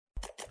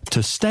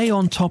To stay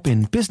on top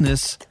in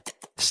business,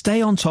 stay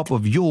on top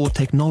of your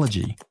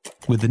technology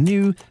with the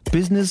new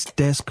Business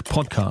Desk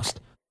podcast,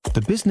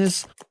 The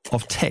Business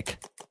of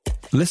Tech.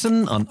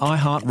 Listen on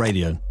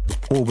iHeartRadio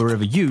or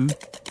wherever you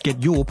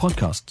get your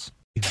podcasts.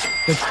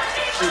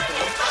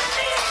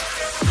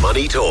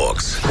 Money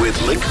Talks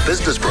with Link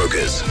Business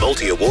Brokers,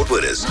 multi-award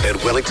winners and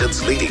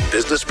Wellington's leading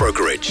business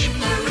brokerage.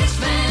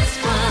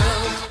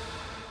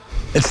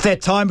 It's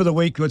that time of the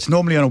week. It's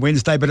normally on a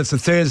Wednesday, but it's a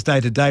Thursday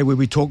today where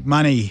we talk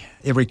money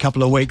every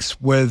couple of weeks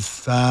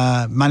with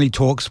Money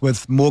Talks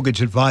with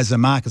mortgage advisor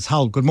Marcus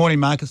Hull. Good morning,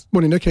 Marcus.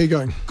 Morning, Nick. How you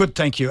going? Good,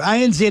 thank you.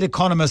 ANZ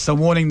economists are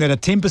warning that a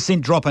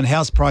 10% drop in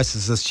house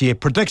prices this year.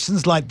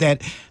 Predictions like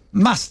that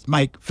must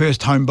make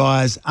first home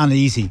buyers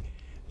uneasy.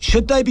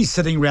 Should they be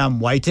sitting around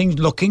waiting,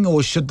 looking,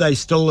 or should they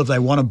still, if they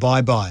want to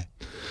buy?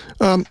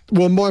 Well,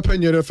 in my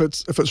opinion, if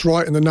it's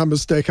right and the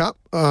numbers stack up,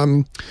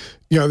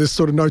 there's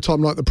sort of no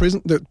time like the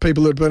present. That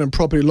people that have been in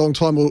property a long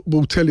time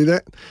will tell you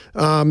that.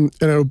 And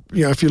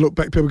if you look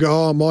back, people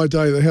go, "Oh, my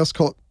day, the house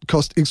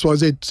cost X, Y,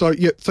 Z." So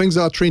yeah, things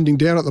are trending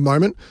down at the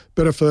moment.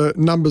 But if the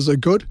numbers are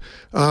good,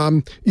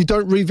 you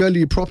don't revalue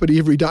your property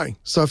every day.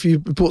 So if you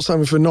bought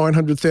something for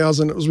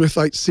 $900,000, it was worth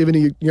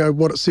 $870.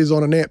 What it says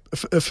on an app.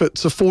 If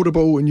it's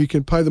affordable and you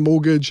can pay the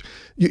mortgage,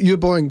 you're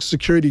buying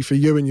security for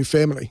you and your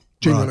family.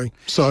 Generally. Right.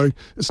 So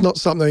it's not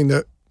something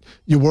that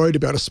you're worried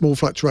about a small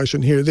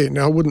fluctuation here or there.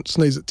 Now, I wouldn't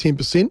sneeze at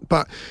 10%,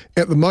 but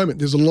at the moment,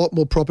 there's a lot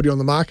more property on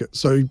the market,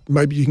 so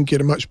maybe you can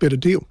get a much better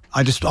deal.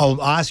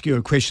 I'll ask you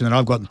a question that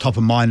I've got on top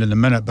of mind in a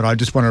minute, but I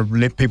just want to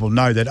let people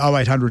know that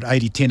 0800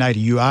 80 1080,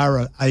 you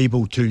are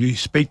able to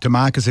speak to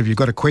Marcus if you've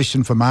got a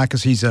question for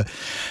Marcus. He's a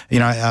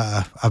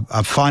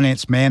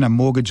finance man, a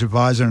mortgage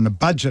advisor, and a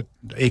budget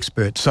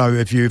expert. So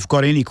if you've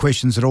got any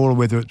questions at all,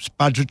 whether it's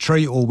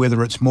budgetary or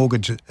whether it's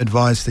mortgage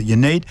advice that you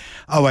need,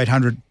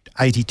 0800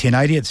 80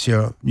 1080, it's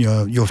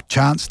your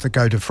chance to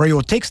go to free,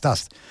 or text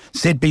us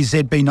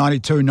ZBZB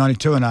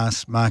 9292 and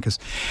ask Marcus.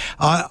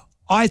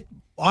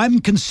 I'm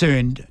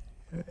concerned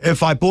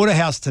if I bought a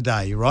house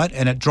today, right,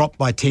 and it dropped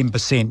by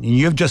 10%, and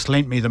you've just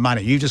lent me the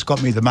money, you just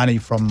got me the money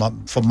from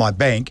my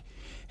bank.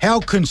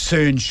 How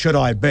concerned should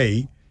I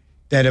be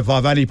that if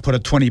I've only put a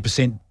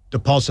 20%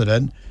 deposit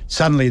in,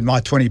 suddenly my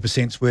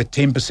 20%'s worth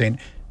 10%?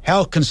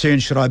 How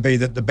concerned should I be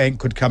that the bank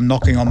could come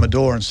knocking on my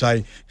door and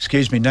say,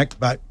 "Excuse me, Nick,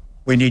 but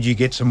we need you to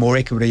get some more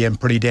equity in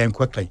pretty damn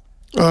quickly"?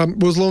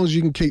 Well, as long as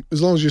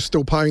you're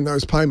still paying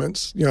those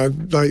payments, they're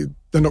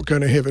not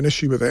going to have an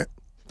issue with that.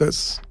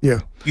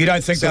 You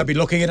don't think they'll be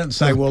looking at it and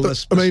say,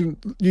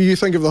 you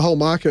think of the whole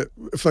market,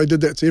 if they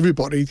did that to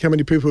everybody, how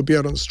many people would be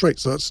out on the street?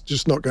 So it's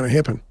just not going to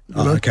happen.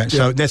 Okay,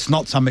 so that's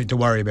not something to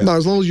worry about. No,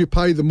 as long as you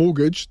pay the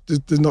mortgage,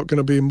 there's not going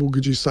to be a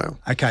mortgagee sale.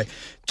 Okay.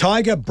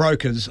 Tiger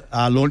Brokers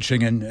are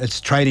launching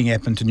its trading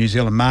app into New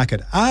Zealand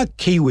market. Are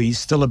Kiwis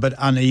still a bit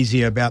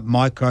uneasy about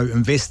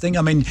micro-investing?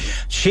 I mean,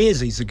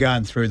 Sharesies are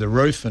going through the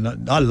roof,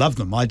 and I love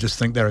them. I just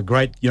think they're a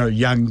great,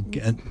 young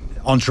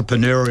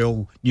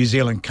entrepreneurial New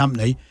Zealand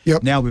company.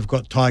 Yep. Now we've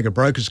got Tiger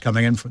Brokers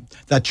coming in.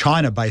 They're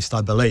China-based,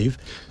 I believe.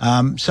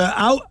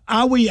 So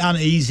are we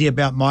uneasy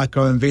about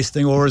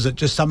micro-investing, or is it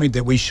just something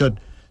that we should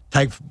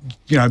take,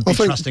 be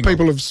trusting I think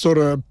people have sort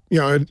of,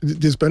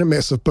 there's been a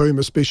massive boom,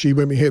 especially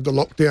when we had the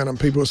lockdown and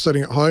people were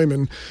sitting at home.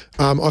 And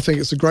I think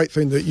it's a great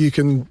thing that you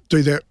can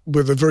do that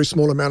with a very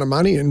small amount of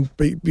money and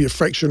be a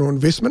fractional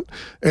investment.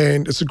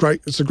 And it's a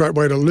great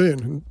way to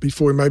learn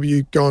before maybe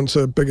you go on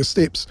to bigger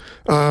steps.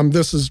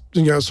 This is,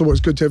 it's always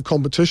good to have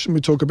competition.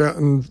 We talk about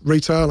in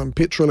retail and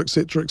petrol, et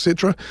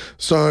cetera.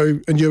 So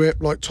a new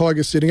app like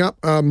Tiger setting up,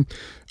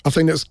 I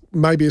think that's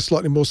maybe a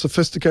slightly more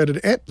sophisticated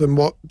app than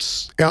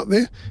what's out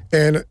there,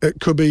 and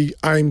it could be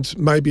aimed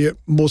maybe at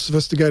more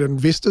sophisticated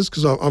investors,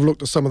 because I've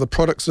looked at some of the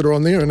products that are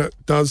on there, and it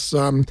does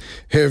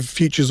have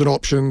futures and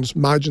options,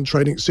 margin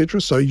trading,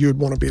 etc. So you'd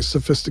want to be a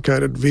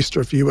sophisticated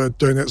investor if you were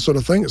doing that sort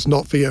of thing. It's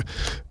not for your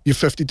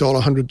 $50,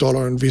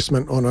 $100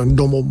 investment on a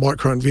normal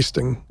micro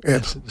investing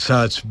app.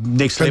 So it's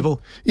next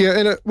level? Yeah,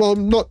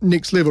 and not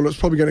next level. It's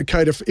probably going to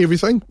cater for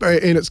everything,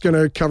 and it's going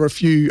to cover a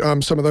few,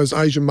 some of those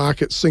Asian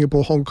markets,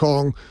 Singapore, Hong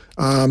Kong,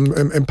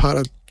 and part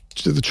of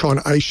the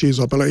China A shares,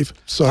 I believe.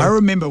 So I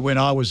remember when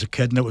I was a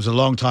kid, and it was a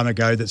long time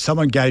ago, that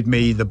someone gave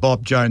me the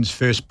Bob Jones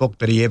first book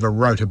that he ever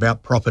wrote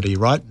about property,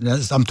 right?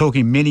 I'm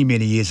talking many,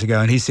 many years ago.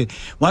 And he said,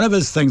 one of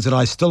his things that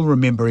I still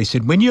remember, he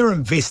said, when you're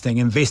investing,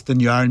 invest in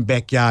your own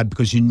backyard,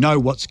 because you know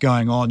what's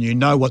going on, you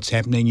know what's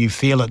happening, you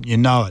feel it, you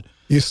know it.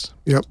 Yes,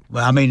 yep.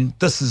 Well, I mean,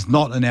 this is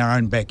not in our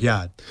own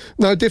backyard.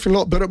 No, definitely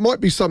not, but it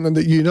might be something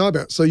that you know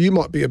about. So you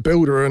might be a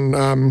builder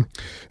and,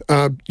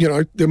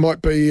 there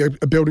might be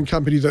a building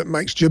company that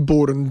makes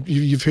chipboard, and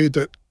you've heard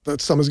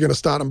that someone's going to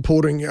start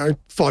importing,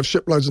 5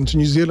 shiploads into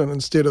New Zealand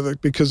instead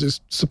of because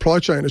there's supply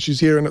chain issues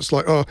here, and it's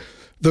like, oh,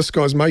 this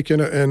guy's making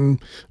it in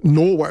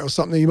Norway or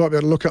something. You might be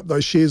able to look up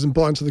those shares and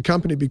buy into the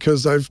company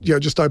because they've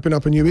just opened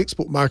up a new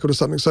export market or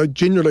something. So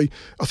generally,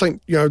 I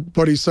think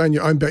what he's saying,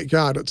 your own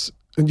backyard,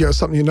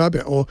 something you know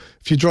about. Or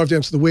if you drive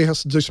down to the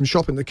warehouse to do some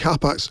shopping, the car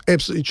park's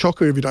absolutely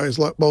chocker every day. It's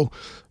like, well,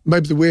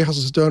 maybe the warehouse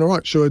is doing all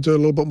right. Should I do a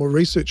little bit more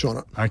research on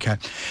it? Okay.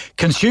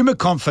 Consumer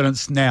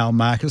confidence now,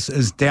 Marcus,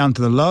 is down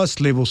to the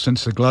lowest level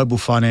since the global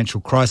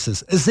financial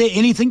crisis. Is there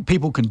anything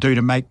people can do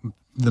to make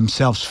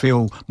themselves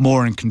feel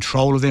more in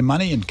control of their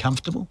money and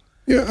comfortable?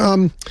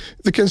 Yeah,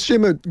 the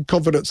consumer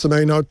confidence, I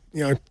mean, I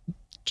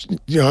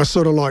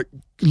sort of like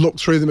look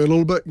through them a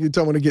little bit. You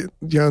don't want to get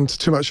into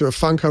too much of a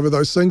funk over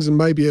those things, and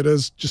maybe it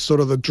is just sort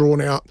of the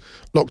drawn out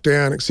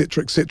lockdown, et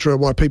cetera,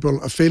 why people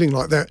are feeling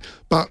like that.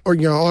 But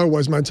I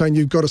always maintain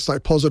you've got to stay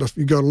positive.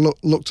 You've got to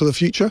look to the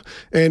future.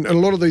 And in a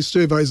lot of these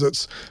surveys,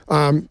 it's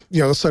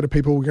they'll say to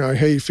people, how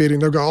are you feeling?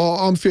 They'll go,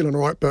 oh, I'm feeling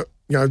all right, but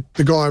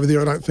the guy over there,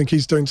 I don't think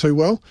he's doing too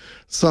well.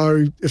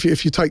 So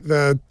if you take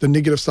the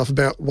negative stuff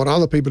about what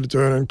other people are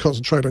doing and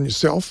concentrate on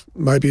yourself,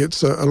 maybe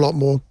it's a lot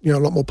more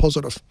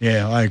positive.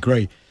 Yeah, I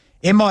agree.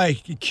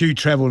 MIQ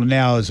Travel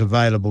now is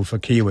available for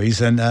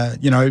Kiwis,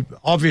 and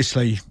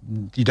obviously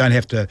you don't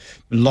have to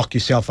lock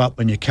yourself up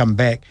when you come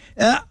back.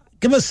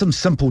 Give us some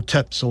simple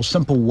tips or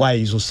simple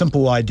ways or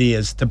simple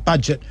ideas to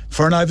budget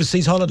for an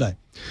overseas holiday.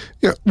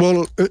 Yeah,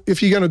 well,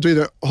 if you're going to do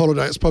that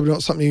holiday, it's probably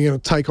not something you're going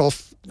to take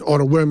off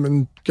on a whim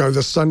and go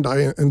this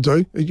Sunday and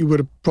do. You would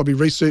have probably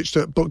researched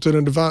it, booked it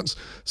in advance.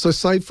 So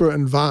save for it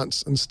in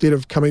advance instead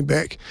of coming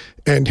back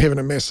and having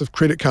a massive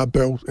credit card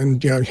bill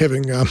and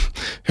having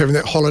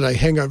that holiday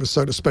hangover,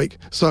 so to speak.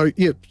 So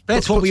yeah,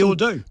 that's what we all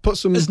do. Put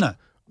some, isn't it?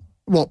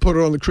 What, put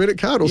it on the credit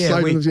card or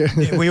save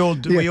it? We all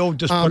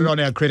just put it on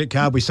our credit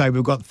card. We say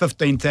we've got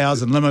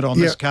 15,000 limit on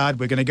this card.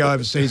 We're going to go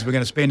overseas. We're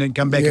going to spend it and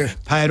come back and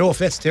pay it off.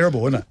 That's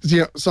terrible, isn't it?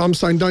 Yeah. So I'm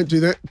saying don't do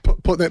that.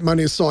 Put that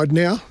money aside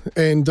now.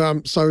 And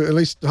so at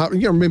least,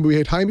 remember we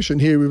had Hamish in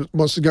here who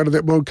wants to go to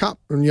that World Cup,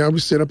 and we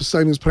set up a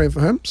savings plan for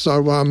him.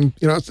 So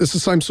it's the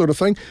same sort of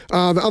thing.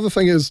 The other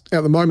thing is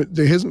at the moment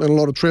there hasn't been a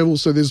lot of travel,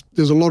 so there's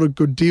a lot of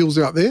good deals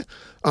out there.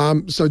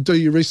 So do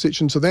your research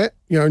into that.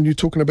 And you're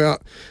talking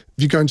about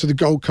if you're going to the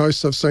Gold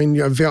Coast, I've seen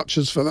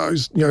vouchers for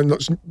those.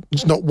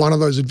 It's not one of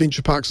those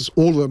adventure parks; it's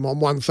all of them on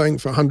one thing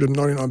for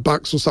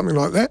 $199 or something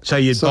like that. So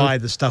you buy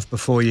the stuff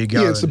before you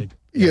go.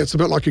 Yeah, it's a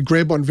bit like a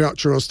grab one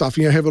voucher or stuff.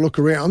 Have a look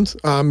around.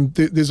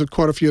 There's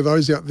quite a few of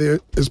those out there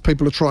as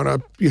people are trying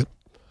to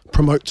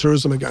promote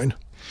tourism again.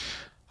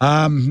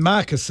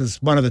 Marcus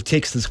is one of the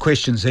texters'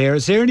 questions here.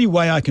 Is there any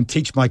way I can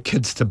teach my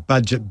kids to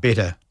budget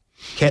better?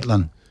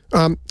 Catlin.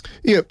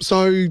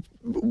 So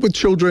with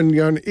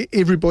children,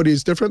 everybody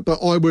is different,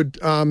 but I would,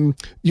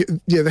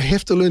 they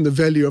have to learn the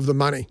value of the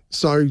money.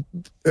 So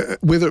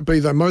whether it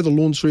be they mow the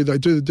lawn through, they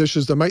do the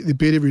dishes, they make their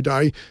bed every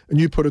day, and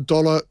you put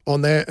 $1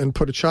 on that and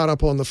put a chart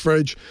up on the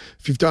fridge.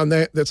 If you've done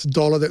that, that's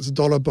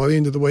 $1. By the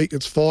end of the week,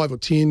 it's 5 or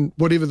 10,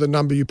 whatever the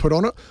number you put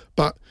on it.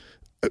 But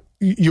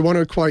you want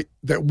to equate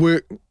that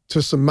work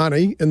to some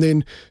money, and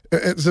then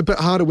it's a bit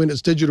harder when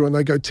it's digital and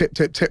they go tap,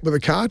 tap, tap with a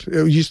card.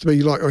 It used to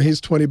be like, oh,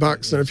 here's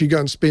 $20, and if you go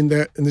and spend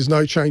that and there's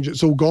no change,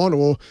 it's all gone,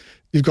 or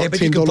you've got $10.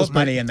 But you can put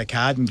money in the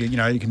card and,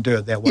 you can do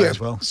it that way as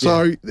well.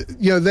 So,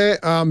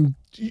 that,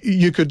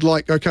 you could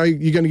okay,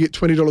 you're going to get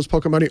 $20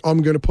 pocket money.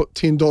 I'm going to put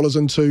 $10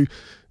 into,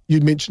 you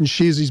mentioned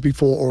Sharesies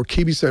before, or a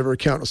KiwiSaver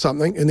account or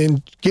something, and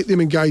then get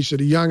them engaged at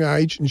a young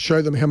age and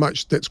show them how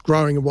much that's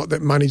growing and what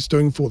that money's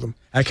doing for them.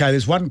 Okay,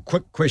 there's one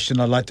quick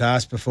question I'd like to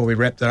ask before we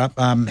wrap that up.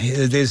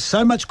 There's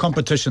so much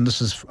competition.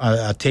 This is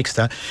a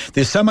texter.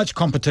 There's so much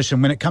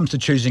competition when it comes to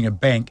choosing a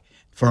bank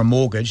for a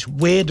mortgage.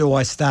 Where do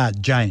I start,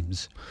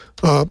 James?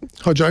 Hi,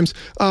 James.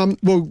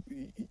 Well,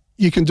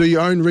 you can do your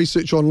own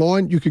research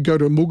online. You could go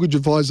to a mortgage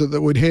advisor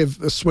that would have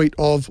a suite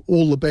of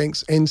all the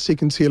banks and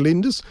second-tier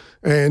lenders,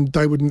 and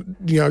they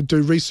would,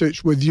 do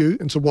research with you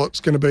into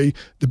what's going to be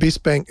the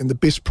best bank and the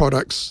best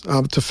products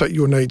to fit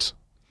your needs.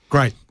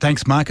 Great.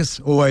 Thanks,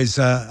 Marcus. Always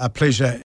a pleasure